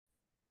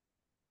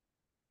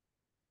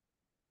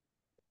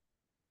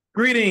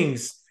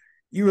Greetings.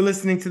 You are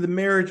listening to the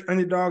Marriage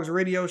Underdogs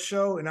radio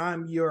show, and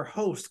I'm your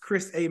host,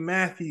 Chris A.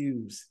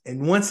 Matthews.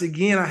 And once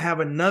again, I have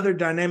another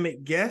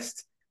dynamic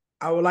guest.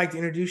 I would like to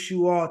introduce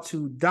you all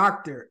to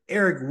Dr.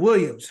 Eric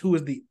Williams, who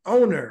is the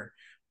owner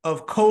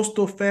of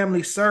Coastal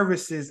Family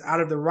Services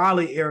out of the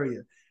Raleigh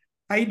area.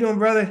 How you doing,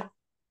 brother?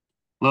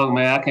 Look,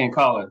 man, I can't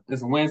call it.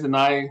 It's Wednesday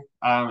night.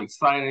 I'm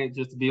excited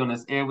just to be on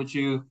this air with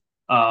you.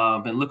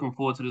 Been looking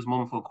forward to this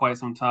moment for quite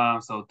some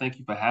time. So thank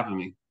you for having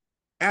me.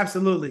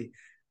 Absolutely.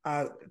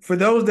 For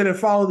those that have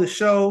followed the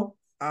show,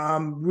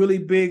 I'm really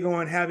big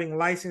on having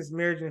licensed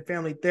marriage and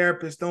family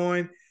therapists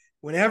on.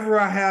 Whenever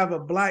I have a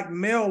Black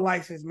male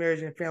licensed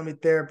marriage and family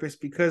therapist,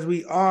 because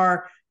we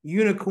are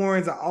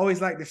unicorns, I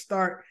always like to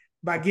start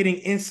by getting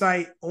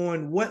insight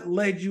on what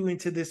led you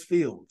into this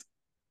field.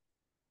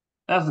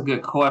 That's a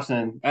good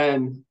question,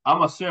 and I'm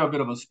gonna share a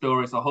bit of a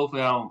story. So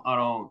hopefully I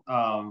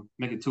don't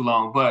make it too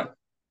long. But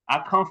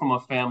I come from a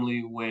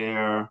family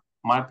where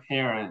my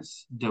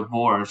parents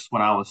divorced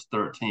when I was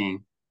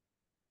 13,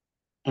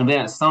 and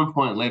then at some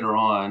point later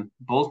on,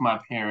 both my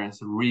parents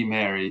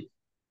remarried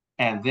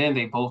and then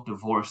they both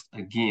divorced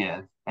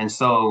again. And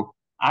so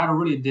I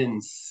really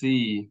didn't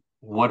see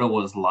what it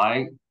was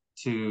like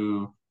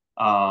to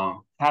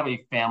have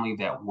a family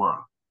that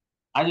worked.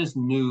 I just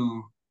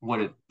knew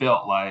what it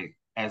felt like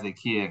as a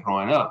kid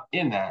growing up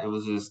in that. It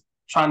was just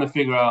trying to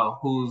figure out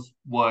who's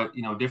what,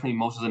 different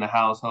emotions in the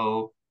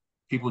household,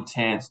 people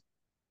tense.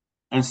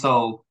 And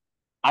so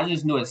I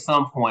just knew at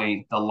some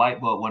point the light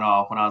bulb went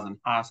off when I was in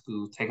high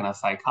school taking a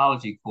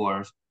psychology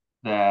course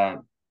that,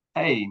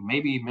 hey,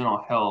 maybe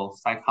mental health,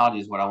 psychology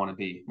is what I want to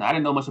be. Now, I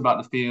didn't know much about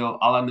the field.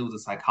 All I knew was a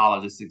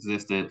psychologist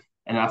existed.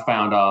 And I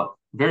found out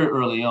very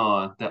early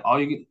on that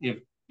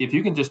if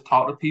you can just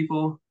talk to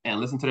people and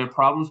listen to their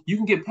problems, you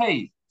can get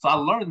paid. So I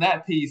learned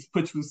that piece,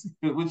 which was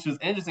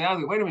interesting. I was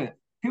like, wait a minute,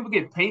 people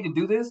get paid to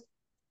do this?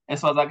 And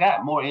so as I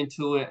got more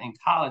into it in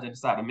college, I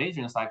decided to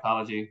major in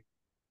psychology,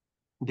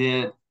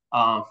 did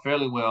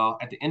fairly well.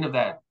 At the end of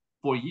that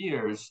 4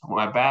 years, with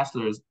my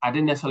bachelor's, I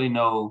didn't necessarily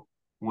know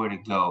where to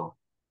go.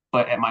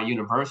 But at my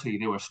university,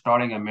 they were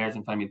starting a marriage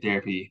and family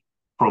therapy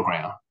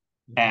program.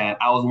 And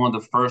I was one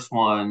of the first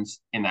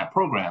ones in that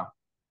program.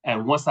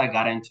 And once I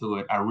got into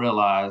it, I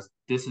realized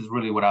this is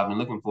really what I've been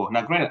looking for.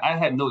 Now, granted, I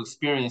had no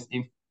experience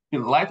in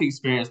life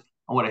experience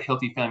on what a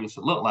healthy family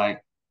should look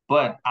like,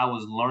 but I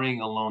was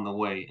learning along the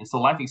way. And so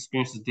life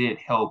experiences did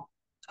help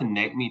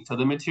connect me to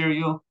the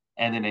material,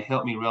 and then it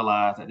helped me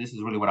realize that this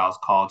is really what I was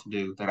called to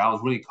do, that I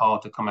was really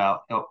called to come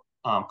out, help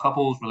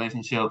couples,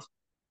 relationships,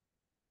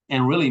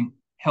 and really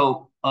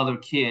help other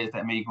kids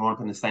that may grow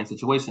up in the same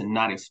situation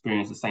not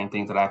experience the same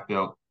things that I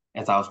felt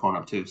as I was growing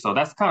up too. So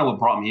that's kind of what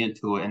brought me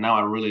into it. And now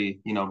I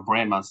really,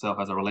 brand myself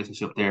as a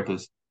relationship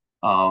therapist,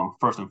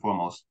 first and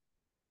foremost.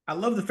 I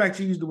love the fact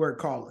you use the word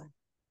calling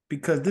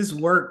because this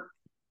work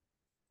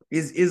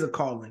is a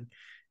calling.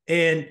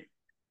 And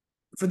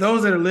for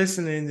those that are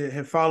listening that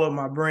have followed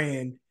my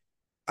brand,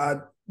 uh,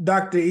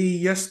 Dr. E,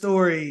 your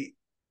story,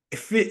 it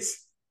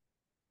fits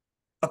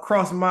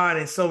across mine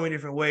in so many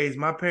different ways.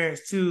 My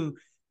parents too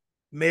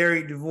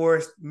married,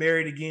 divorced,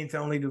 married again to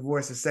only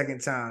divorce a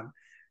second time.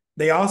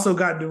 They also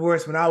got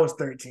divorced when I was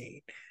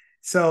 13.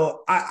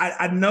 So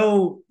I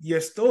know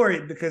your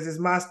story because it's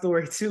my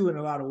story too in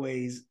a lot of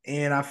ways.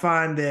 And I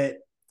find that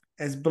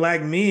as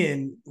Black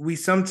men, we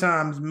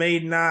sometimes may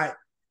not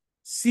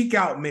seek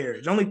out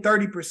marriage. Only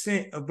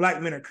 30% of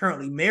Black men are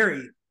currently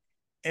married.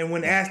 And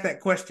when asked that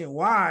question,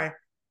 why?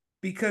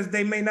 Because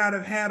they may not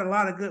have had a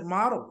lot of good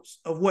models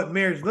of what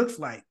marriage looks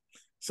like.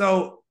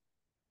 So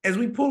as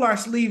we pull our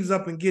sleeves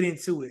up and get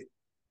into it,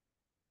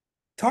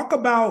 talk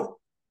about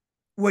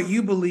what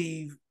you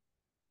believe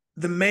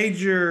the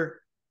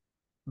major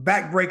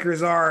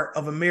backbreakers are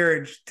of a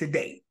marriage to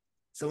date.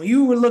 So when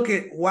you would look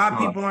at why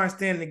Sure. people aren't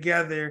staying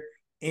together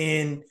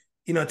in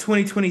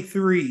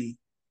 2023,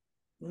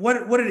 what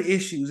are the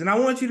issues? And I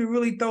want you to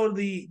really throw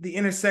the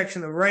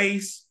intersection of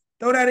race,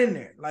 throw that in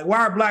there. Like, why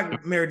are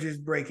Black marriages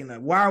breaking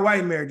up? Why are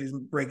white marriages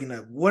breaking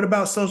up? What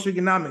about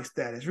socioeconomic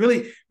status?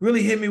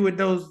 Really hit me with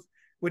those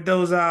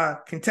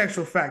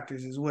contextual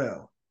factors as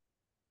well.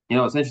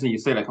 It's interesting you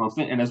say that,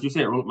 and as you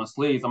said, roll up my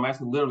sleeves. I'm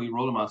actually literally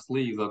rolling my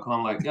sleeves up because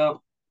I'm like, yep,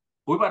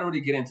 we're about to really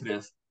get into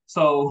this.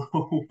 So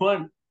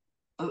so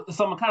I'm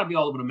gonna kind of be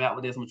all over the map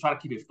with this. I'm gonna try to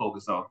keep it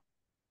focused. So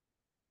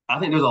I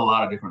think there's a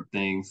lot of different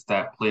things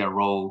that play a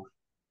role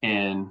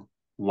in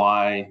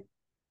why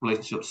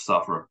relationships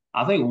suffer.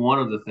 I think one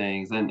of the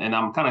things, and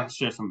I'm kind of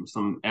share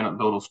some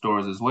anecdotal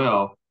stories as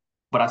well,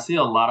 but I see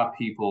a lot of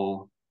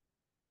people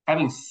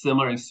having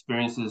similar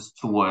experiences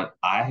to what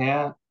I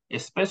had,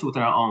 especially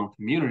within our own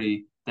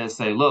community, that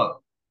say,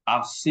 look,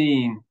 I've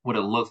seen what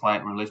it looks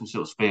like when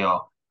relationships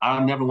fail.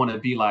 I never want to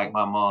be like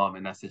my mom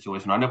in that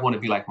situation. I never want to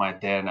be like my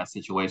dad in that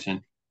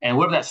situation. And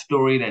whatever that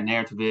story, that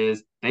narrative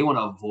is, they want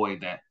to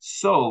avoid that.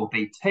 So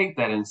they take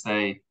that and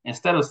say,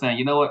 instead of saying,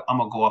 you know what, I'm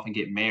going to go off and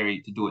get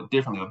married to do it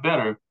differently or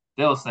better,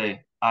 they'll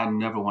say, I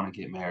never want to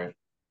get married.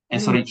 And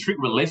so they Mm. treat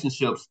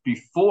relationships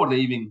before they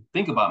even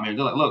think about marriage.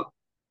 They're like, look,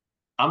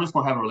 I'm just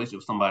gonna have a relationship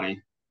with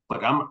somebody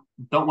but I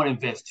don't want to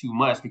invest too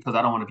much because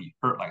I don't want to be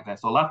hurt like that.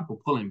 So a lot of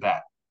people pulling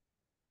back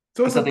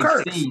So it's a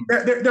because they've curse. seen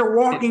They're it.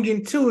 walking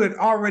into it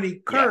already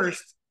Yes,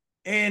 cursed.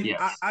 And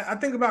yes, I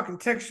think about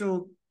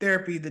contextual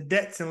therapy, the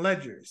debts and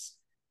ledgers.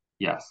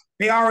 yes.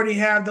 They already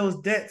have those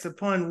debts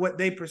upon what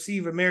they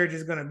perceive a marriage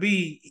is going to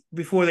be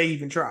before they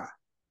even try.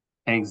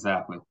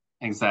 Exactly.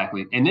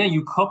 Exactly. And then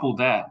you couple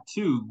that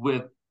too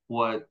with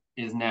what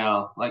is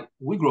now like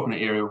we grew up in an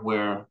area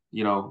where,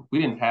 we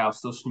didn't have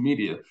social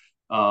media.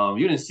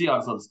 You didn't see all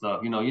this other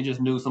stuff. You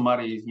just knew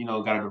somebody,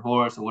 got a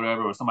divorce or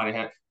whatever, or somebody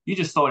you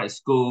just saw it at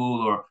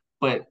school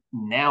but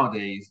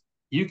nowadays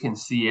you can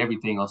see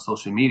everything on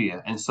social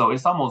media. And so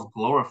it's almost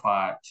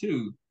glorified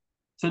too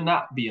to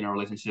not be in a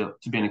relationship,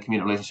 to be in a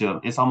committed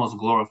relationship. It's almost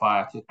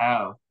glorified to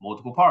have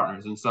multiple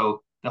partners. And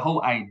so the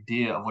whole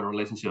idea of what a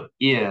relationship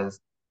is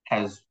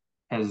has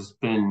has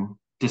been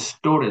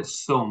distorted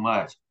so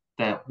much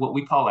that what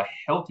we call a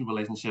healthy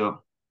relationship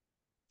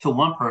to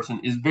one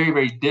person is very,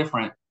 very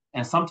different,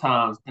 and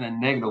sometimes in a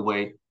negative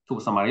way to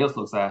what somebody else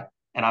looks at.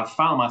 And I've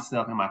found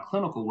myself in my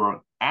clinical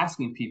work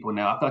asking people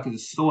now, I feel like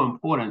it's so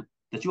important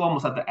that you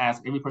almost have to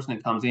ask every person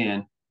that comes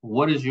in,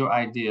 what is your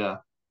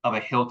idea of a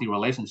healthy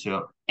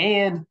relationship?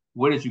 And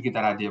where did you get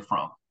that idea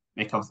from?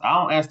 Because I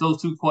don't ask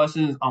those two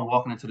questions, I'm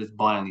walking into this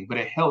blindly, but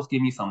it helps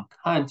give me some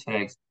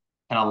context.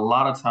 And a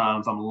lot of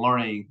times I'm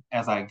learning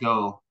as I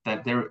go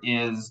that there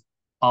is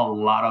a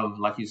lot of,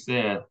 like you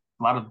said,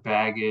 a lot of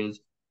baggage,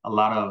 a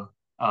lot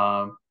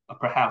of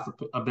perhaps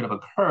a bit of a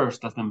curse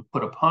that's been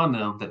put upon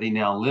them that they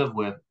now live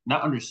with,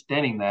 not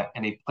understanding that,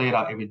 and they play it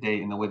out every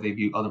day in the way they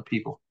view other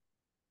people.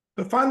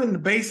 But finding the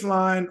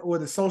baseline or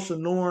the social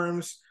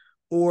norms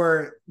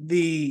or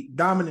the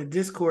dominant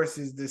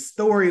discourses, the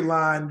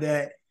storyline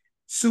that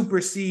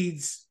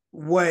supersedes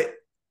what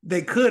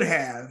they could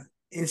have.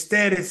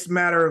 Instead, it's a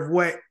matter of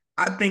what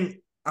I think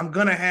I'm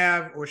going to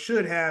have or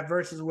should have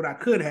versus what I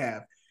could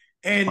have.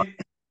 And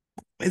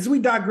as we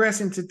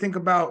digress into think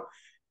about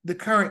the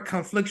current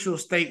conflictual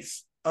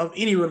states of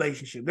any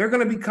relationship, there are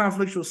going to be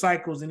conflictual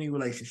cycles in any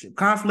relationship.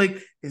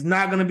 Conflict is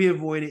not going to be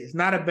avoided. It's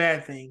not a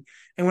bad thing.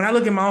 And when I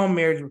look at my own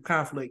marriage with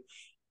conflict,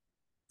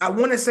 I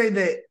want to say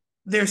that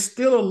there's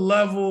still a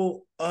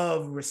level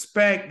of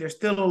respect. There's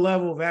still a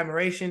level of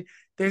admiration.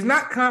 There's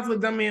not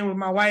conflict I'm in with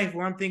my wife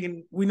where I'm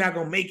thinking we're not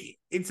going to make it.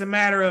 It's a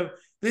matter of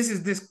this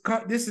is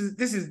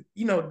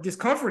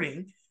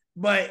discomforting,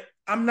 but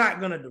I'm not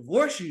going to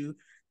divorce you.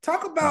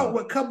 Talk about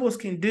what couples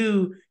can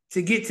do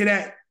to get to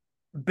that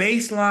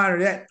baseline or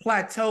that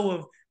plateau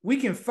of we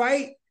can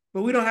fight,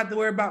 but we don't have to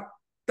worry about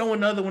throwing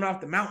the other one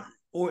off the mountain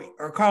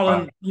or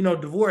calling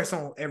divorce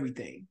on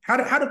everything. How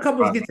do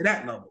couples get to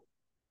that level?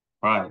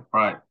 Right.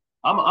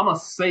 I'm gonna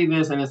say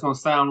this, and it's gonna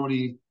sound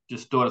really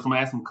distorted. So I'm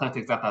gonna add some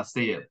context after I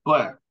say it.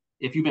 But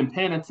if you've been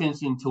paying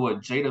attention to what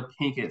Jada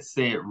Pinkett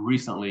said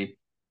recently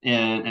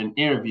in an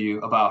interview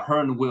about her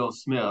and Will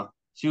Smith,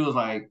 she was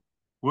like,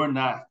 "We're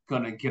not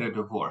gonna get a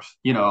divorce."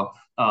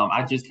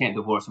 I just can't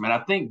divorce him. And I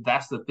think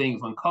that's the thing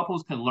is when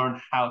couples can learn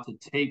how to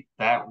take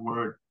that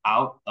word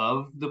out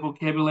of the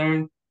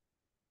vocabulary,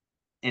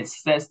 it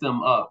sets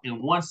them up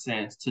in one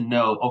sense to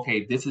know,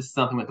 okay, this is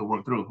something we have to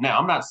work through. Now,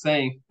 I'm not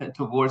saying that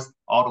divorce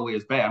all the way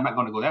is bad. I'm not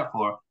going to go that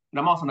far. And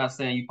I'm also not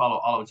saying you follow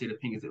all of Jada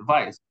Pinkett's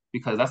advice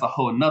because that's a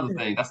whole nother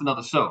thing. That's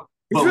another show.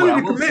 It's But what really I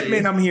the will say commitment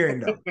is I'm hearing,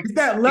 though. It's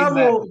that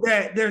level exactly.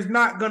 that there's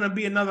not going to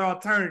be another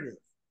alternative.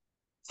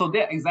 So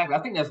that exactly, I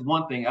think that's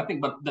one thing. I think,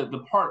 but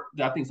the part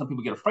that I think some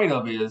people get afraid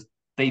of is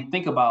they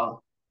think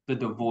about the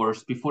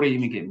divorce before they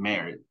even get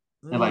married.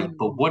 They're like,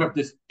 but what if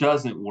this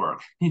doesn't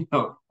work?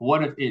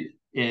 What if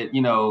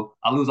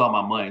I lose all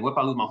my money? What if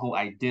I lose my whole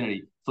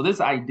identity? So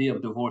this idea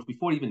of divorce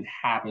before it even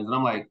happens, and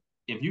I'm like,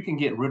 if you can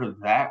get rid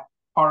of that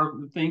part of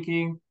the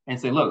thinking and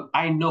say, look,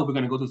 I know we're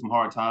going to go through some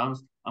hard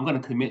times. I'm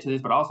going to commit to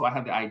this, but also I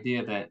have the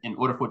idea that in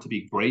order for it to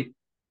be great,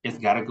 it's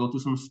got to go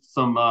through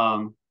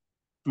some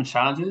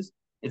challenges.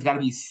 It's got to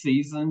be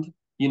seasoned,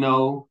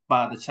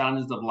 by the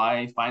challenges of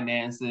life,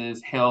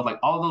 finances, health, like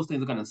all those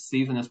things are going to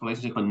season this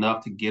relationship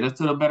enough to get us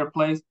to a better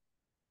place.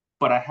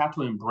 But I have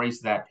to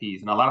embrace that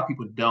piece. And a lot of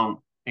people don't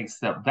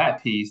accept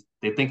that piece.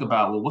 They think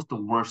about, well, what's the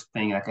worst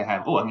thing I could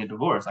have? Oh, I can get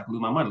divorced. I can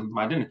lose my money, lose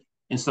my identity.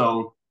 And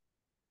so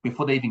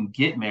before they even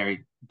get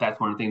married, that's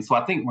one of the things. So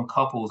I think when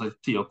couples,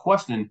 to your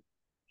question,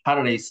 how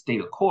do they stay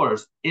the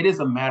course? It is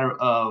a matter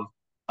of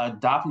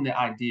adopting the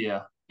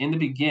idea in the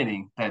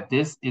beginning that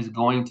this is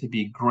going to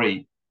be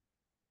great,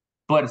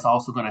 but it's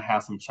also going to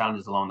have some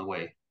challenges along the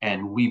way.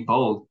 And we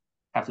both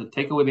have to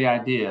take away the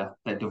idea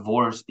that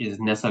divorce is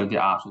necessarily the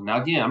option.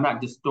 Now, again, I'm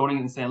not distorting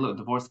it and saying, look,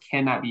 divorce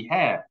cannot be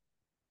had.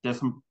 There's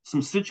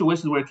some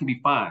situations where it can be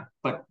fine,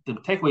 but the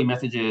takeaway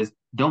message is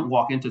don't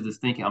walk into this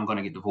thinking I'm going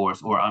to get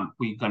divorced or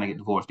we're going to get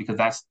divorced because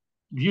that's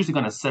usually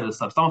going to set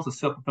us up. It's almost a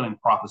self-fulfilling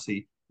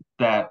prophecy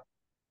that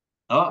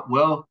oh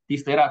well he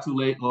stayed out too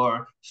late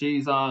or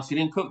she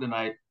didn't cook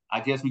tonight. I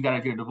guess we got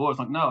to get a divorce.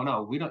 Like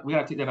no, we don't. We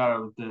got to take that out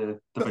of the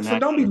So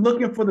don't be vernacular.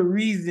 looking for the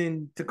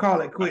reason to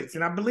call it Right. quits.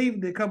 And I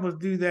believe that couples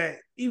do that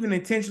even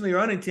intentionally or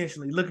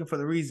unintentionally, looking for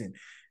the reason.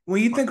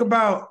 When you think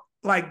about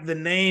like the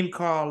name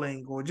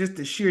calling or just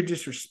the sheer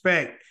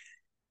disrespect,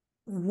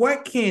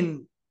 what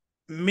can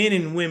men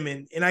and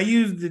women, and I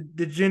use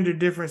the gender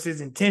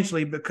differences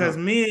intentionally because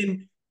Sure.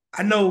 men,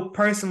 I know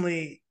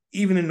personally,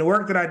 even in the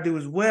work that I do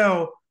as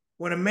well,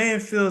 when a man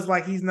feels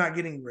like he's not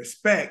getting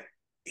respect,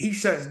 he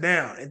shuts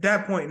down. At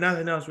that point,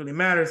 nothing else really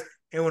matters.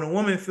 And when a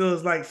woman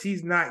feels like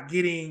she's not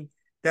getting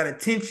that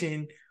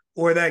attention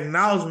or that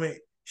acknowledgement,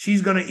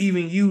 she's going to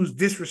even use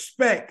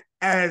disrespect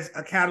as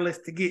a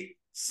catalyst to get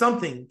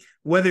something,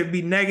 whether it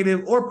be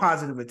negative or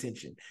positive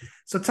attention.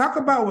 So, talk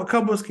about what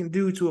couples can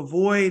do to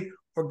avoid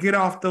or get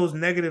off those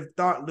negative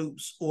thought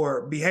loops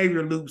or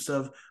behavior loops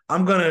of,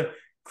 I'm going to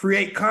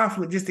create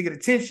conflict just to get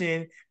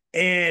attention,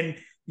 and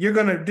you're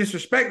going to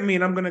disrespect me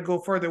and I'm going to go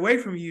further away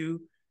from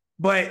you.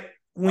 But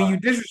when you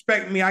Right.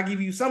 disrespect me, I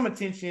give you some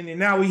attention, and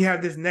now we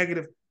have this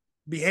negative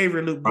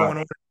behavior loop Right. going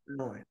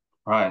on.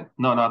 Right.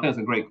 No, I think it's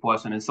a great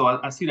question. And so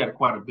I see that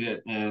quite a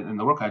bit in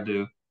the work I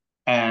do.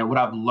 And what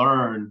I've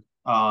learned,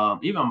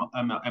 even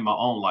in my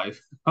own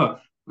life,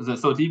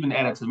 so to even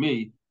add it to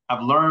me,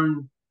 I've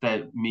learned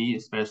that me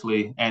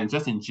especially, and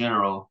just in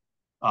general,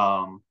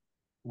 um,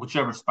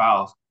 whichever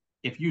spouse,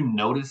 if you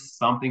notice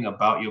something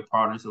about your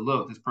partner, so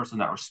look, this person's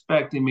not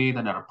respecting me,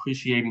 they're not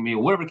appreciating me,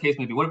 or whatever the case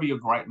may be, whatever your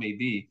gripe may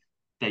be,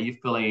 that you're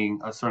feeling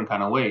a certain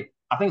kind of way,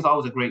 I think it's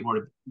always a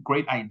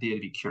great idea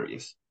to be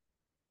curious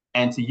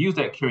and to use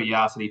that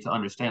curiosity to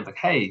understand, like,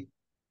 hey,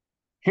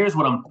 here's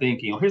what I'm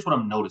thinking, or here's what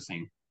I'm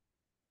noticing.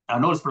 I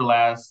noticed for the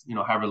last,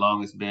 however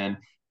long it's been,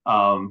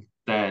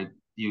 that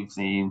you've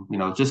seen,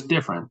 just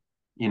different.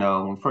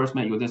 When we first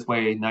met, you were this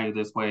way, now you're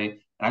this way.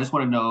 And I just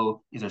want to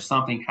know, is there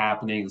something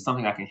happening? Is there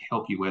something I can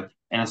help you with?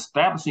 And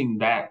establishing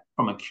that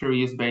from a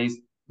curious base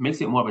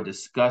makes it more of a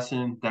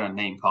discussion than a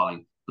name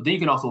calling. But then you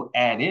can also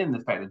add in the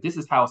fact that this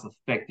is how it's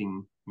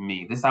affecting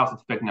me. This is how it's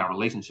affecting our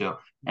relationship.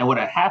 And what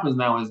happens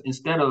now is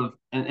instead of,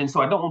 and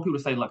so I don't want people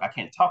to say, look, I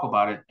can't talk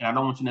about it. And I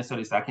don't want you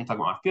necessarily to say, I can't talk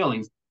about my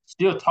feelings.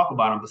 Still talk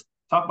about them, but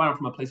talk about it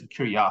from a place of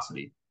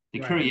curiosity. The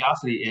Right.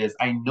 curiosity is,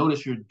 I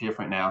notice you're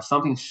different now.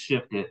 Something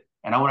shifted,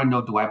 and I want to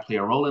know, do I play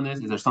a role in this?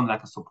 Is there something I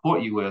can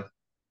support you with?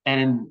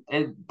 And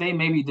they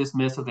may be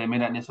dismissive. They may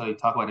not necessarily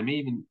talk about it. They may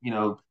even,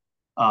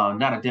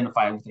 not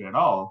identify with it at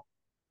all.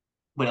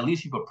 But at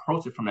least you've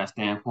approached it from that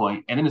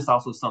standpoint. And then it's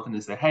also something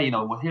to say, hey,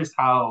 well, here's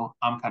how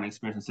I'm kind of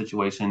experiencing the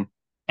situation.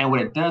 And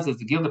what it does is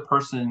to give the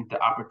person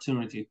the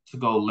opportunity to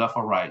go left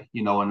or right.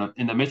 In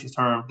the matrix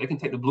term, they can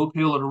take the blue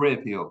pill or the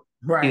red pill.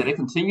 Either they Right.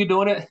 continue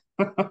doing it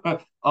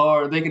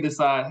or they can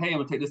decide, hey, I'm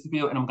going to take this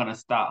pill and I'm going to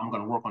stop. I'm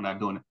going to work on not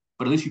doing it.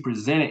 But at least you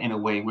present it in a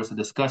way where it's a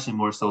discussion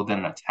more so than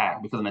an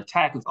attack, because an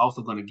attack is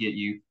also going to get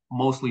you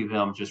mostly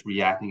them just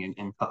reacting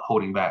and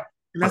holding back.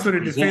 And that's But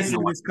where you the present it in a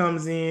way. defensiveness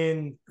comes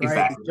in, right? The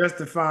Exactly.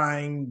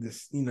 justifying,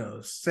 this,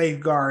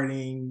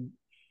 safeguarding,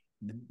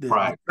 the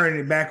Right.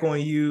 turning it back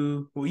on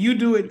you. Well, you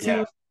do it too,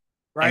 Yes.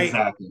 right?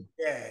 Exactly.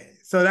 Yeah.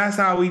 So that's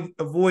how we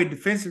avoid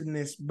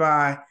defensiveness,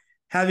 by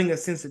having a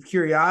sense of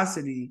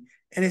curiosity.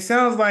 And it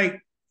sounds like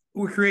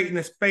we're creating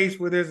a space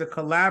where there's a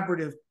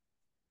collaborative Right.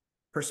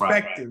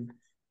 perspective.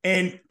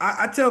 And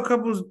I tell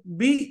couples,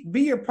 be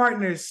your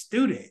partner's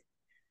student,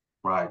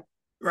 Right.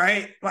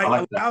 right? I Like,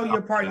 like that. allow I your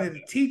like that. partner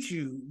to teach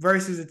you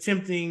versus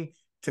attempting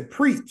to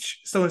preach.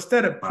 So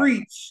instead of Right.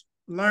 preach,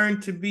 learn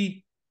to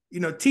be,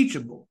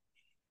 teachable.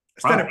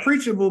 Instead of Right.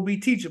 preachable, be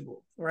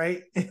teachable,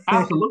 right?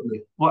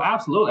 Absolutely. Well,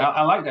 absolutely.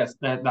 I like that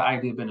the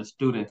idea of being a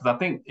student, because I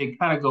think it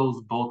kind of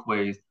goes both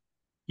ways.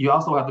 You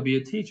also have to be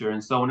a teacher.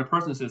 And so when a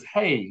person says,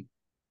 hey,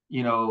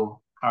 how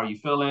are you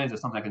feeling? Is there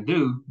something I can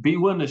do? Be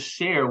willing to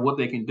share what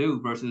they can do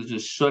versus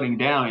just shutting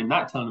down and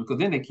not telling them, because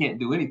then they can't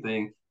do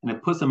anything and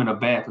it puts them in a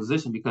bad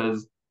position.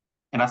 Because,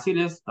 and I see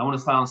this, I want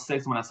to sound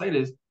sexy when I say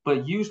this,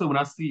 but usually when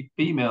I see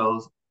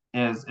females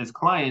as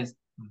clients,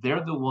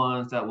 they're the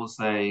ones that will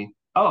say,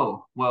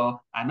 oh,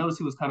 well, I noticed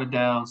he was kind of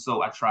down,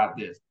 so I tried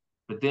this,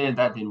 but then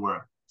that didn't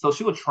work. So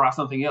she would try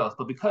something else.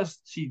 But because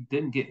she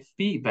didn't get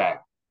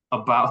feedback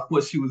about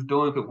what she was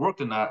doing, if it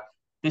worked or not,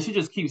 then she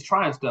just keeps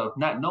trying stuff,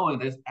 not knowing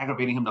that it's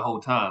aggravating him the whole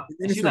time. And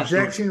And it's she's not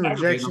sure if it's rejection,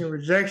 aggravating him. rejection,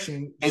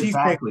 rejection. She's taking,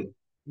 Exactly.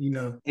 you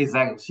know,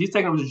 Exactly. She's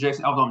taking him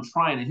rejection, although I'm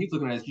trying, and he's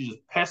looking at it as you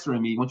just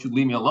pestering me. Once you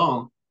leave me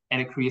alone, and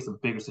it creates a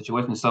bigger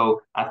situation.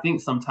 So I think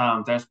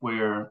sometimes that's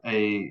where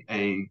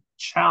a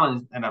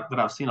challenge, and that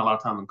I've seen a lot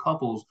of times in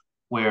couples,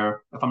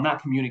 where if I'm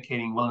not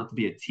communicating well enough to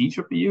be a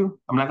teacher for you,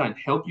 I'm not going to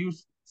help you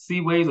see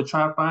ways or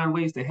try to find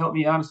ways to help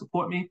me out and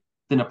support me.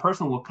 Then the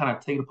person will kind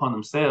of take it upon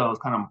themselves,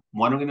 kind of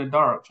wandering in the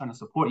dark, trying to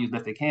support you as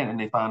best they can, and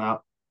they find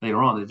out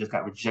later on they just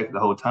got rejected the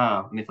whole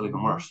time, and they feel even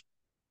mhm, worse.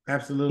 You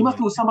must absolutely.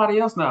 be with somebody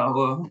else now.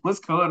 Well, what's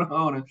going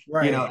on? And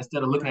Right.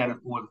 instead of looking at Right.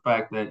 it for the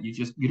fact that you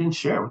didn't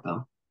share with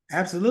them.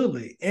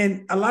 Absolutely.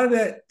 And a lot of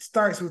that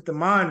starts with the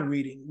mind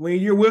reading. When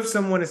you're with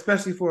someone,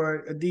 especially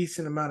for a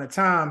decent amount of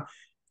time,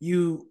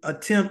 you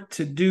attempt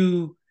to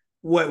do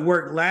what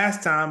worked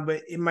last time,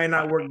 but it might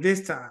not Right, work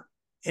this time.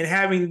 And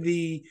having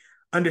the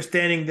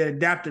understanding that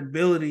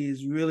adaptability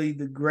is really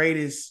the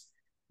greatest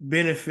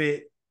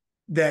benefit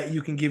that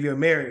you can give your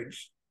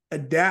marriage.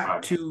 Adapt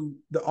right, to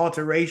the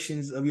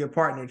alterations of your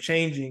partner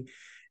changing.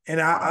 And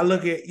I right,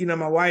 look at,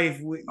 my wife,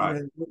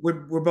 right,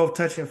 we're both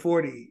touching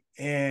 40,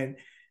 and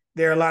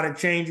there are a lot of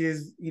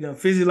changes,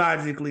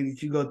 physiologically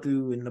that you go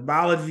through, and the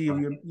biology of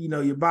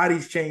your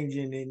body's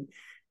changing,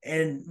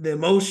 and the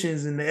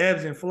emotions and the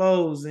ebbs and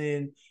flows.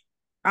 And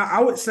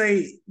I would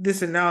say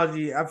this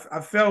analogy,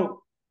 I felt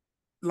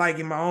like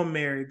in my own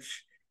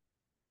marriage,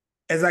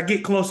 as I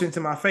get closer into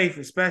my faith,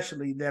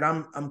 especially, that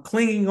I'm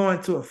clinging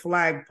on to a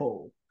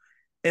flagpole,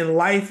 and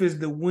life is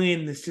the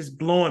wind that's just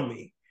blowing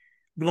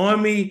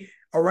me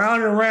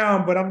around and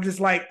around. But I'm just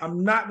like,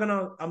 I'm not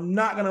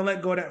gonna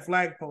let go of that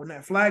flagpole. And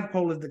that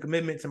flagpole is the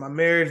commitment to my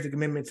marriage, the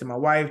commitment to my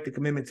wife, the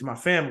commitment to my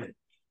family.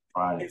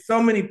 Right. And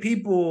so many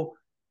people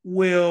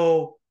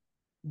will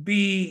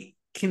be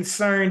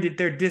concerned at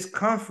their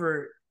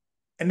discomfort,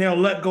 and they'll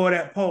let go of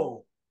that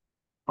pole.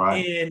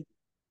 Right. And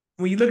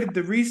when you look at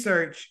the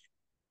research,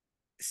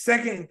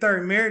 second and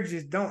third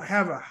marriages don't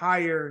have a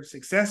higher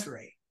success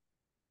rate.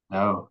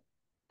 No.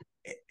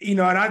 And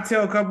I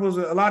tell couples,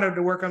 a lot of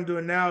the work I'm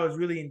doing now is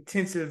really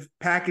intensive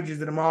packages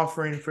that I'm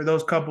offering for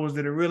those couples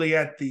that are really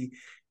at the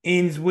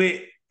ends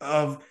with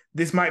of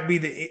this might be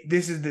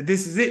this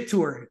is it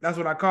tour. That's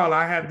what I call it.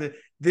 I have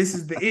this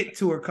is the it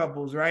tour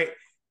couples, right?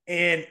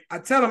 And I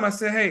tell them, I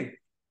say, hey,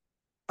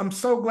 I'm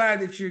so glad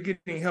that you're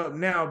getting help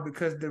now,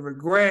 because the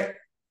regret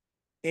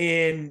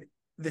and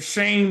the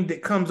shame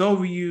that comes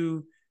over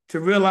you to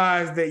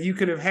realize that you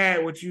could have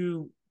had what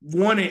you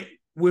wanted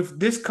with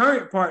this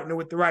current partner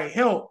with the right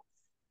help,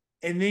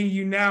 and then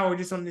you now are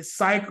just on this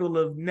cycle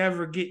of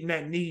never getting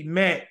that need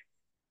met.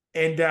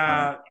 And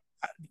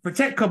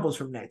protect couples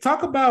from that.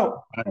 Talk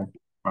about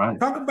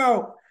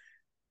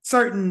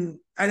certain,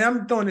 and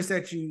I'm throwing this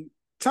at you,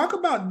 talk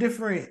about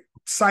different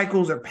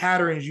cycles or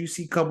patterns you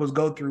see couples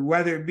go through,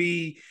 whether it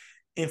be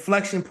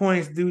inflection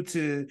points due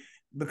to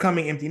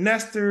becoming empty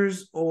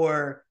nesters,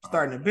 or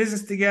starting a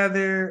business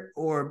together,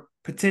 or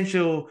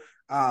potential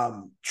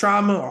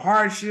trauma or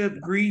hardship,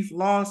 grief,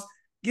 loss.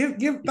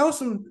 Give those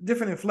some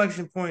different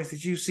inflection points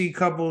that you see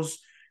couples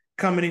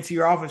coming into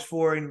your office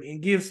for,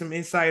 and give some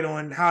insight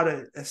on how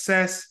to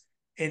assess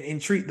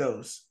and treat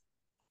those.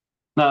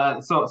 No,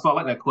 so I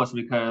like that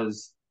question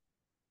because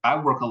I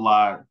work a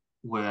lot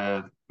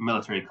with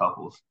military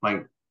couples.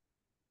 Like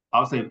I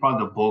would say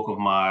probably the bulk of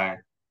my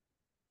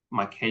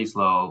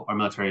caseload are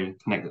military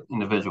connected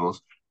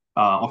individuals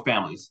or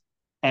families.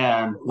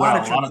 And A what lot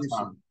a of lot of times,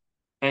 transition.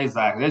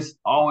 exactly, there's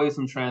always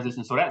some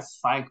transition. So that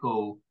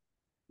cycle,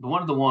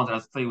 one of the ones that I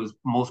say was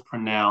most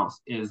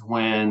pronounced is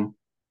when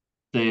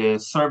the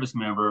service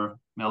member,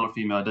 male or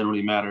female, it doesn't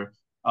really matter.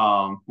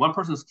 One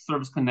person's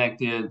service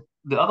connected,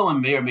 the other one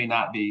may or may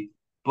not be,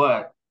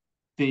 but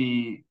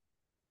the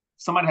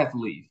somebody has to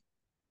leave.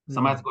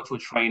 Somebody has to go to a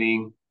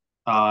training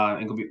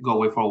and go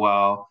away for a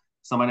while.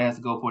 Somebody has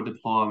to go for a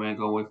deployment,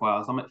 go away for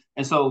a while.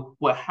 And so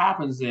what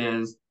happens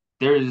is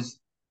there's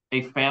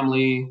a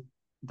family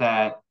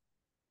that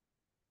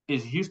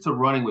is used to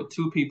running with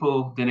two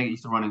people, then they get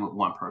used to running with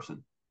one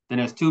person. Then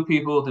there's two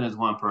people, then there's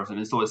one person.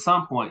 And so at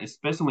some point,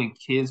 especially when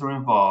kids are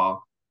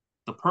involved,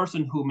 the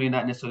person who may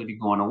not necessarily be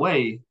going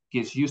away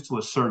gets used to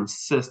a certain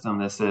system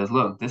that says,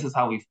 look, this is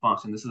how we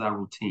function, this is our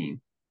routine.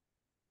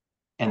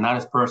 And now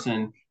this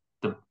person,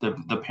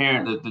 the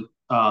parent,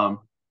 the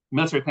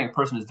military connected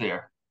person is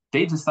there.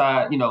 They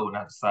decide,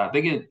 not decide,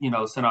 they get,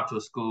 sent out to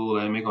a school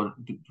and may go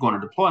on a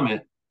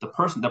deployment. The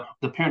person,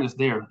 the parent is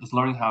there, is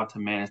learning how to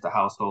manage the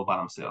household by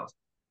themselves.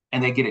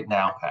 And they get it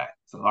down packed.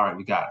 So, all right,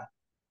 we got it.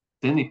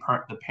 Then the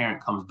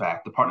parent comes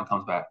back, the partner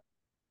comes back.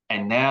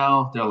 And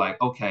now they're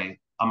like, okay,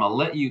 I'm going to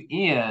let you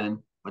in,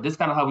 but this is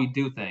kind of how we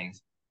do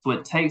things. So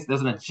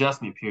there's an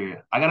adjustment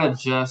period. I got to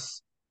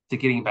adjust to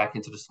getting back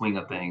into the swing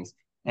of things.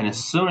 And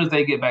as soon as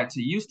they get back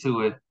to used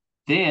to it,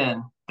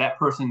 then that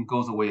person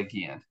goes away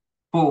again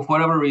for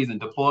whatever reason,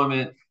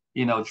 deployment,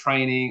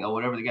 training or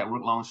whatever. They got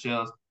work long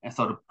shifts. And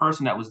so the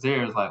person that was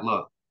there is like,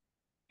 look,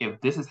 if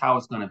this is how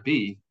it's going to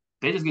be,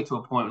 they just get to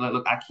a point like,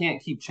 look, I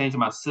can't keep changing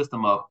my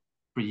system up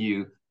for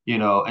you,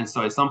 And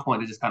so at some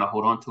point, they just kind of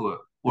hold on to it. So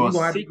you're Well,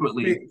 gonna have to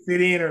secretly,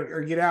 fit in,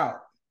 or get out.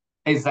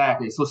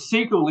 exactly. So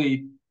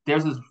secretly,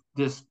 there's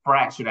this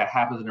fracture that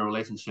happens in a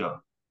relationship.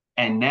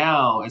 And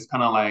now it's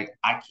kind of like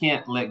I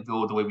can't let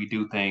go of the way we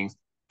do things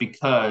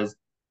because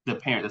the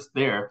parent that's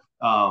there,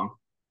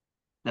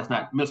 that's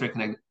not military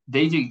connected,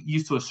 they get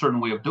used to a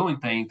certain way of doing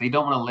things. They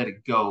don't want to let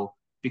it go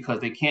because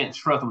they can't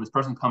trust when this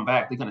person come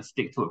back, they're going to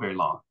stick to it very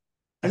long.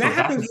 And And so that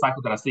that's the happens.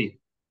 cycle that I see.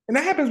 And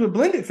that happens with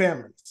blended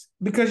families,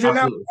 because you're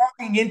now Absolutely.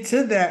 walking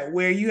into that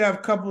where you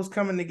have couples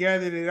coming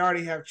together that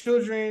already have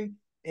children,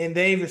 and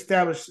they've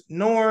established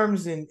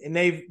norms, and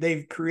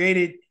they've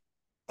created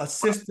a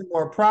system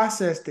or a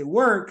process that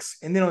works.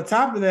 And then on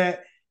top of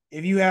that,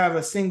 if you have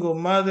a single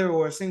mother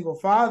or a single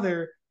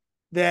father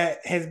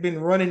that has been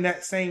running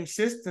that same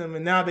system,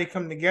 and now they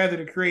come together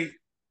to create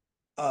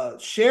a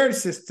shared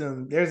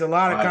system, there's a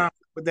lot of Right.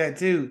 conflict with that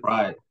too.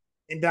 Right.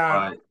 And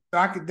Right. so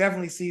I could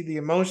definitely see the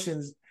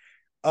emotions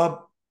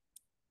up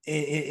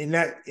in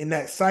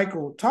that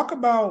cycle. Talk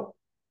about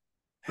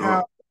how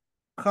Sure.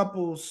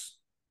 couples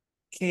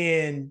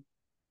can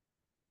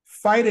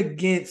fight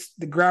against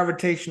the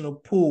gravitational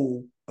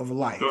pull of Sure.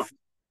 life,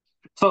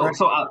 So right?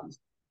 so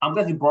I'm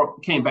glad you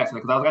came back to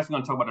that because I was actually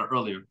going to talk about that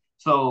earlier.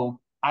 So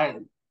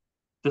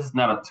this is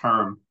not a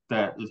term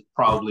that is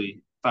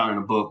probably found in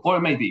a book, or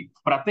it may be,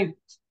 but I think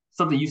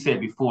something you said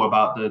before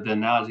about the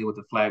analogy with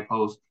the flag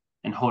post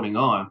and holding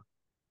on.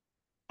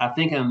 I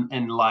think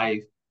in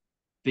life,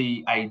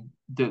 the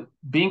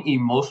being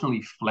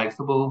emotionally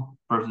flexible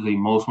versus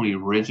emotionally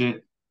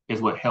rigid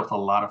is what helps a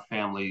lot of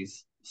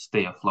families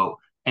stay afloat.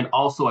 And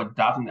also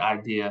adopting the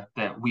idea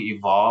that we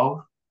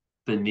evolve,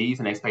 the needs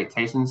and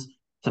expectations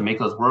to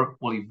make us work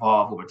will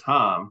evolve over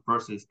time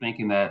versus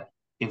thinking that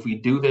if we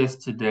do this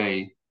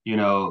today,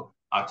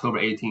 October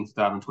 18th,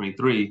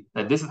 2023,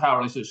 that this is how a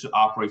relationship should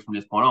operate from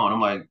this point on.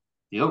 I'm like,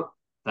 yep,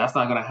 that's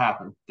not going to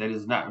happen. That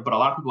is not. But a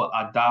lot of people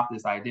adopt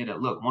this idea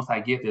that, look, once I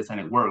get this and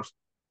it works,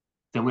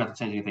 then we don't have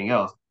to change anything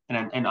else.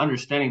 And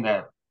understanding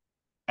that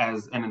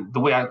and the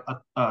way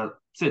I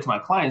say it to my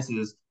clients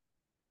is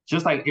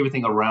just like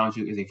everything around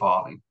you is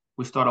evolving.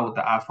 We started with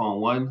the iPhone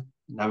 1,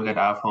 now we got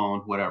the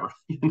iPhone whatever.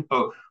 We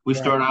Right.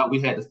 started out,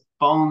 we had the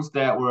phones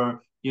that were,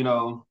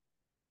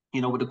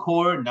 with the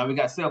cord. Now we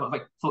got cell phones.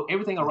 Like, so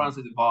everything around us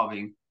is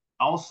evolving.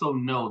 Also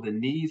know the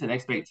needs and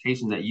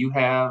expectations that you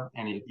have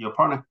and your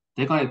partner,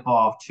 they're going to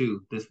evolve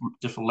too. This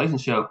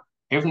relationship,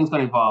 everything's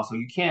going to evolve. So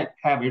you can't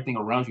have everything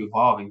around you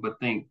evolving, but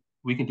think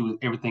we can do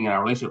everything in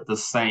our relationship the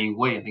same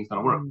way and things going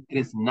to work. Mhm. It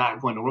is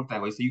not going to work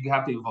that way. So you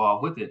have to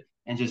evolve with it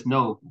and just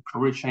know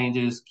career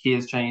changes,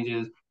 kids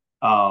changes,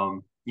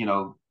 um, you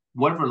know,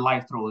 whatever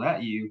life throws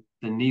at you,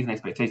 the needs and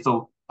expectations.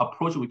 So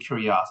approach it with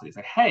curiosity. It's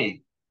like,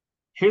 hey,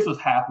 here's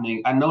what's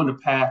happening. I know in the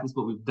past this is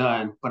what we've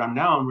done, but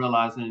I'm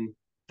realizing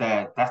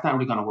that that's not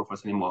really going to work for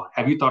us anymore.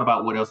 Have you thought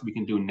about what else we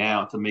can do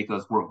now to make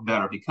us work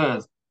better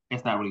because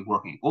it's not really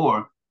working?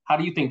 Or how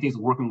do you think things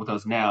are working with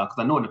us now? Because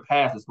I know in the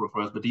past it's worked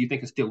for us, but do you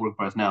think it's still working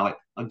for us now? Like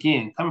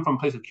again, coming from a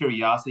place of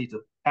curiosity to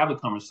have a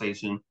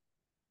conversation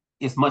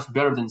is much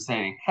better than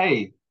saying,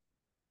 "Hey,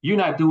 you're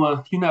not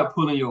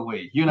pulling your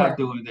weight. You're not Right.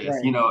 doing this,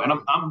 Right.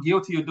 and I'm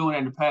guilty of doing that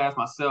in the past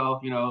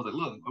myself, like,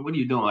 look, what are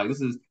you doing? Like,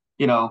 this is,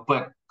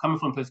 but coming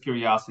from a place of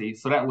curiosity.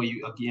 So that way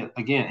you,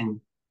 again,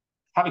 and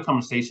have a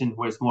conversation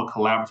where it's more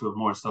collaborative,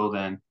 more so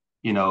than,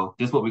 this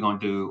is what we're going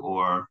to do,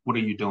 or what are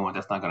you doing?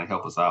 That's not going to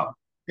help us out.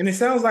 And it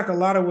sounds like a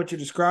lot of what you're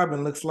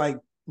describing looks like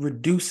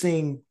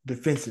reducing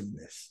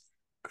defensiveness,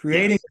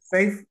 creating Yes, a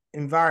safe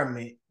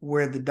environment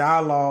where the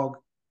dialogue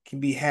can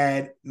be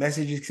had,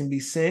 messages can be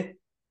sent,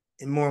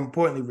 and more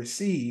importantly,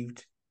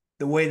 received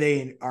the way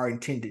they are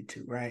intended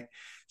to, right?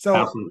 So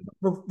absolutely.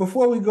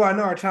 before we go, I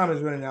know our time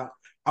is running out.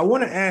 I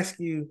want to ask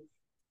you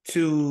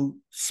to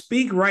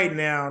speak right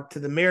now to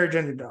the marriage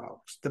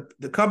underdogs,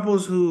 the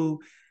couples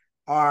who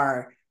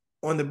are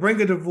on the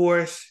brink of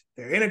divorce.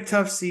 They're in a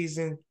tough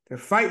season. They're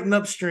fighting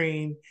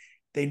upstream.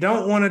 They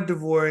don't want a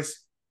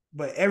divorce,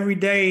 but every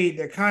day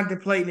they're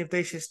contemplating if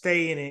they should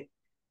stay in it.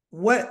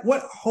 What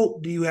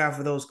hope do you have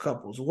for those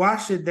couples? Why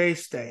should they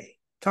stay?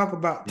 Yeah.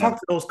 Talk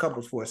to those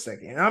couples for a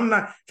second. And I'm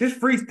not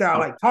just freestyle, Oh,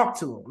 like talk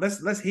to them.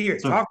 Let's hear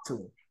it. sure, Talk to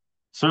them.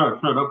 sure,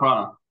 no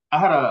problem. I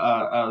had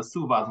a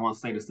supervisor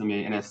once say this to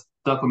me, and it's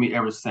stuck with me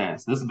ever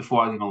since. This is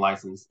before I was even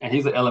licensed, and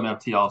he's an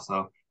LMFT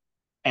also.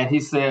 And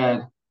he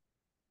said,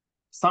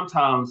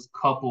 sometimes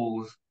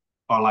couples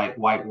are like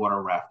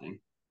whitewater rafting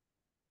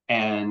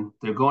and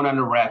they're going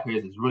under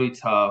rapids. It's really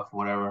tough,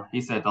 whatever.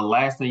 He said the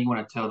last thing you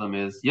want to tell them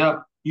is,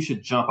 yep, you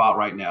should jump out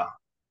right now.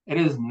 It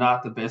is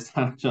not the best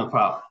time to jump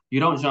out. You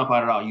don't jump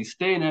out at all. You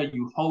stay in there,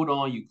 you hold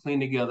on, you cling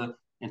together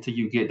until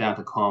you get down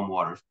to calm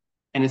waters.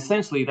 And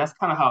essentially, that's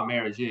kind of how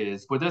marriage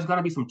is. But there's going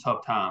to be some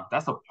tough times.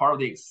 That's a part of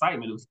the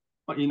excitement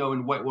of,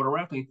 in whitewater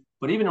rafting.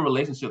 But even in a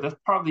relationship, that's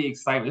part of the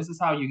excitement. This is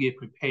how you get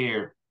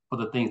prepared for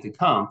the things to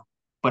come.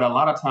 But a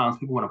lot of times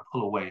people want to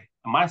pull away.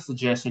 And my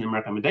suggestion and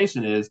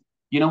recommendation is,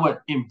 you know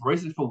what?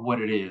 Embrace it for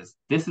what it is.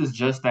 This is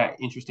just that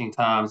interesting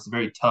time. It's a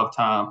very tough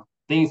time.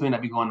 Things may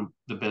not be going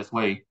the best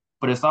way,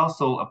 but it's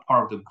also a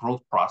part of the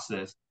growth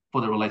process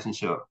for the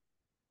relationship.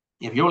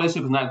 If your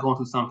relationship is not going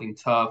through something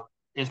tough,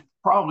 it's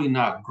probably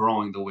not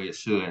growing the way it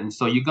should. And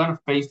so you're going to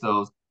face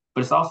those,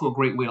 but it's also a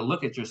great way to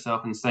look at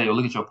yourself and say, or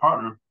look at your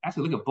partner,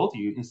 actually look at both of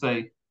you and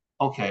say,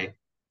 okay,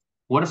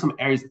 what are some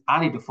areas I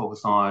need to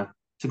focus on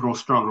to grow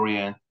stronger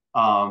in?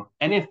 And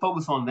then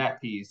focus on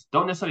that piece.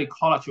 Don't necessarily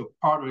call out your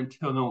partner and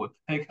tell them what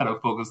they got to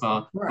focus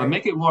on, but Right.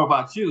 make it more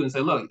about you and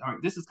say, look, all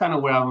right, this is kind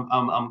of where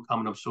I'm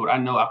coming up short. I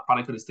know I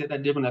probably could have said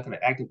that differently. I could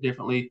have acted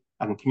differently.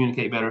 I can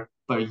communicate better,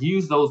 but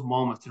use those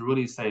moments to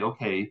really say,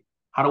 okay,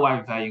 how do I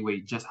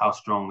evaluate just how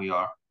strong we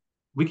are?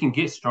 We can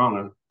get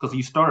stronger because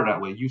you started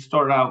that way. You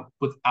started out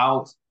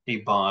without a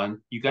bond.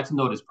 You got to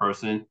know this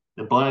person.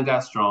 The bond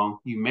got strong.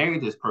 You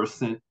married this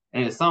person,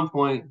 and at some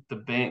point, the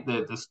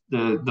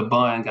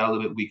bond got a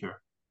little bit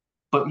weaker.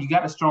 But you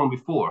got it strong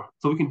before,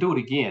 so we can do it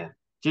again.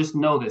 Just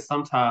know that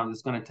sometimes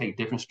it's going to take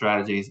different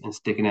strategies and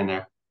sticking in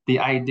there. The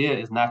idea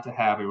is not to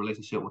have a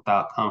relationship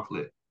without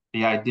conflict.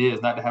 The idea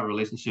is not to have a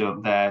relationship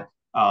that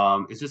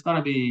is just going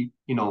to be,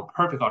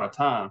 perfect all the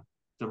time.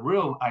 The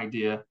real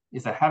idea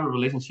is to have a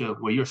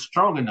relationship where you're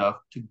strong enough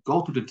to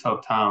go through the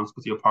tough times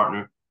with your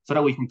partner, so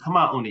that we can come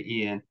out on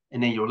the end,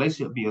 and then your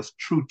relationship be a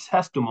true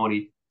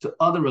testimony to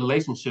other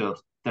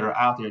relationships that are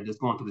out there just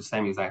going through the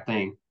same exact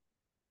thing.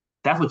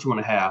 That's what you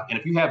want to have. And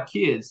if you have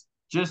kids,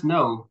 just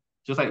know,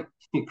 just like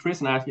Chris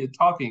and I are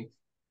talking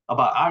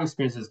about our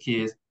experiences as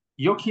kids,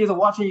 your kids are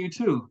watching you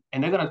too,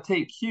 and they're gonna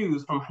take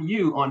cues from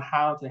you on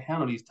how to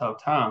handle these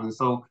tough times. And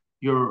so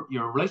your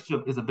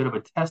relationship is a bit of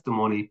a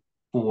testimony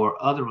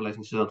for other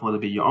relationships, whether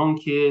it be your own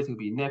kids, it could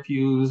be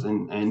nephews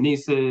and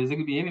nieces, it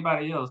could be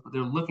anybody else, but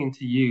they're looking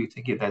to you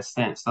to get that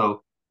sense.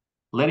 So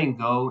letting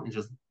go and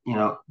just,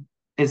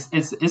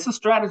 it's a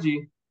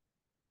strategy,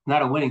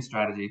 not a winning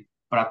strategy,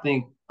 but I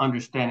think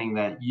understanding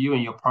that you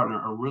and your partner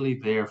are really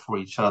there for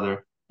each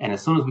other. And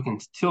as soon as we can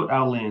tilt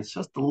our lens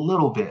just a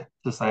little bit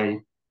to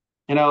say,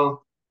 you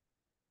know,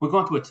 we're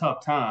going through a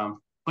tough time,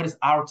 but it's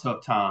our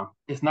tough time.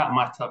 It's not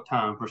my tough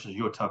time versus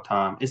your tough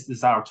time.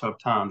 It's our tough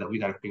time that we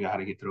got to figure out how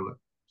to get through it.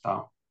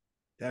 So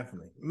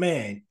Definitely.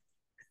 Man,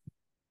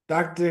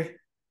 Doctor,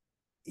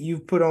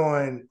 you've put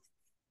on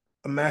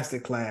a master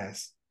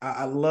class.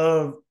 I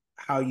love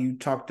how you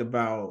talked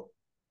about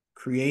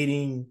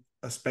creating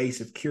a space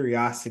of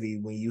curiosity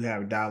when you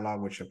have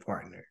dialogue with your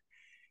partner.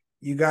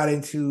 You got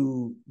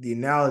into the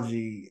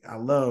analogy I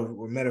love,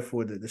 or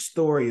metaphor, the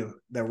story of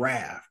the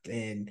raft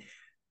and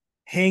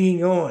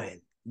hanging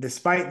on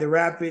despite the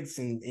rapids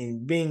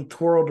and being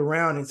twirled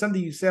around. And something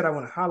you said I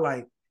want to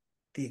highlight,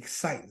 the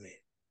excitement.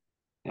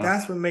 yeah,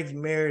 That's what makes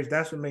marriage,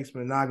 that's what makes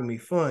monogamy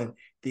fun.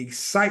 The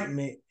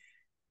excitement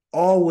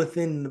all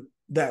within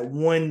that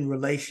one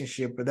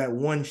relationship or that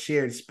one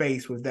shared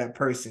space with that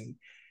person.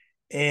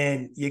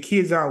 And your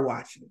kids are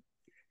watching.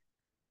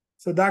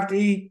 So, Dr.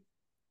 E,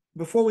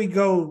 before we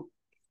go,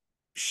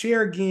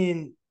 share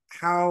again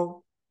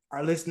how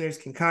our listeners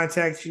can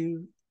contact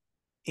you,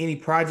 any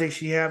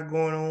projects you have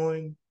going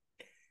on.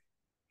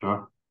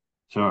 sure,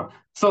 sure.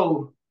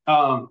 So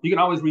you can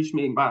always reach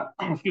me by,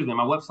 excuse me,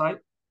 my website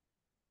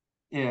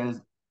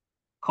is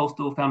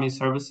Coastal Family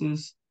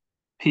Services,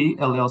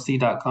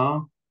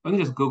 PLLC.com. Or you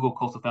can just Google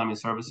Coastal Family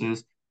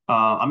Services.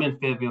 I'm in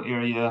Fayetteville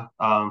area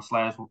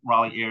slash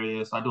Raleigh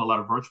area, so I do a lot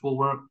of virtual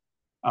work,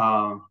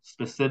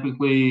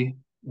 specifically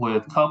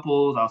with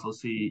couples. I also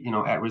see,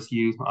 at-risk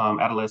youth,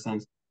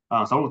 adolescents. So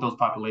I work with those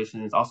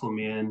populations, also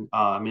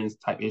men's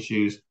type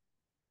issues.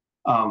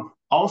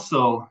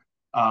 Also,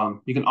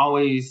 you can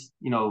always,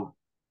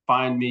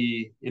 find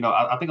me.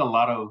 I think a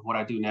lot of what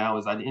I do now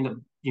is I end up,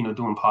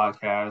 doing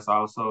podcasts. I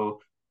also,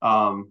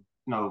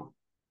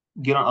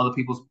 get on other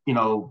people's,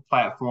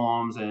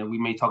 platforms, and we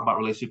may talk about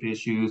relationship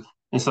issues.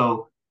 And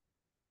so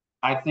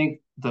I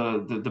think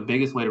the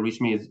biggest way to reach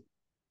me is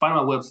find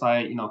my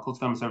website, Coach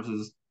Family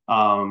Services,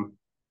 and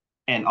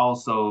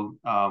also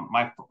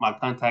my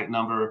contact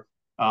number.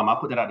 I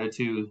put that out there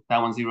too,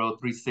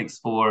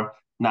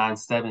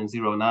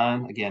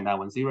 910-364-9709. Again,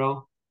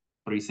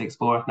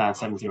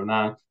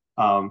 910-364-9709.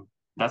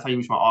 That's how you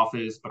reach my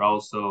office, but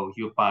also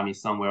you'll find me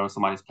somewhere on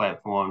somebody's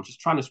platform, just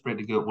trying to spread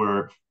the good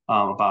word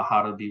about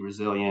how to be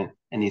resilient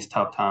in these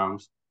tough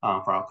times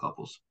for our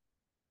couples.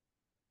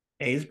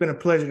 Hey, it's been a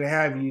pleasure to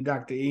have you,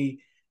 Dr.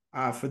 E.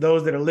 For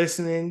those that are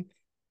listening,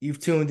 you've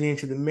tuned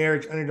into the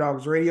Marriage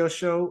Underdogs radio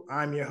show.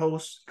 I'm your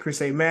host,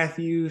 Chris A.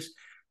 Matthews.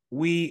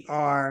 We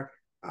are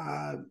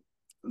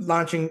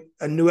launching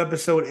a new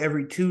episode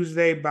every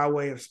Tuesday by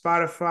way of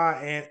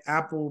Spotify and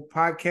Apple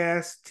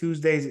Podcasts,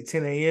 Tuesdays at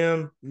 10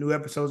 a.m. New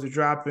episodes are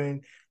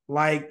dropping.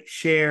 Like,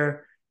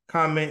 share,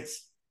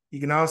 comments. You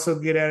can also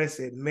get at us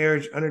at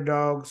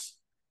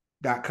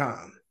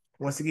marriageunderdogs.com.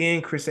 Once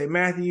again, Chris A.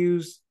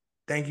 Matthews,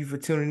 thank you for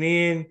tuning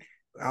in.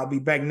 I'll be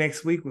back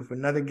next week with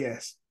another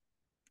guest.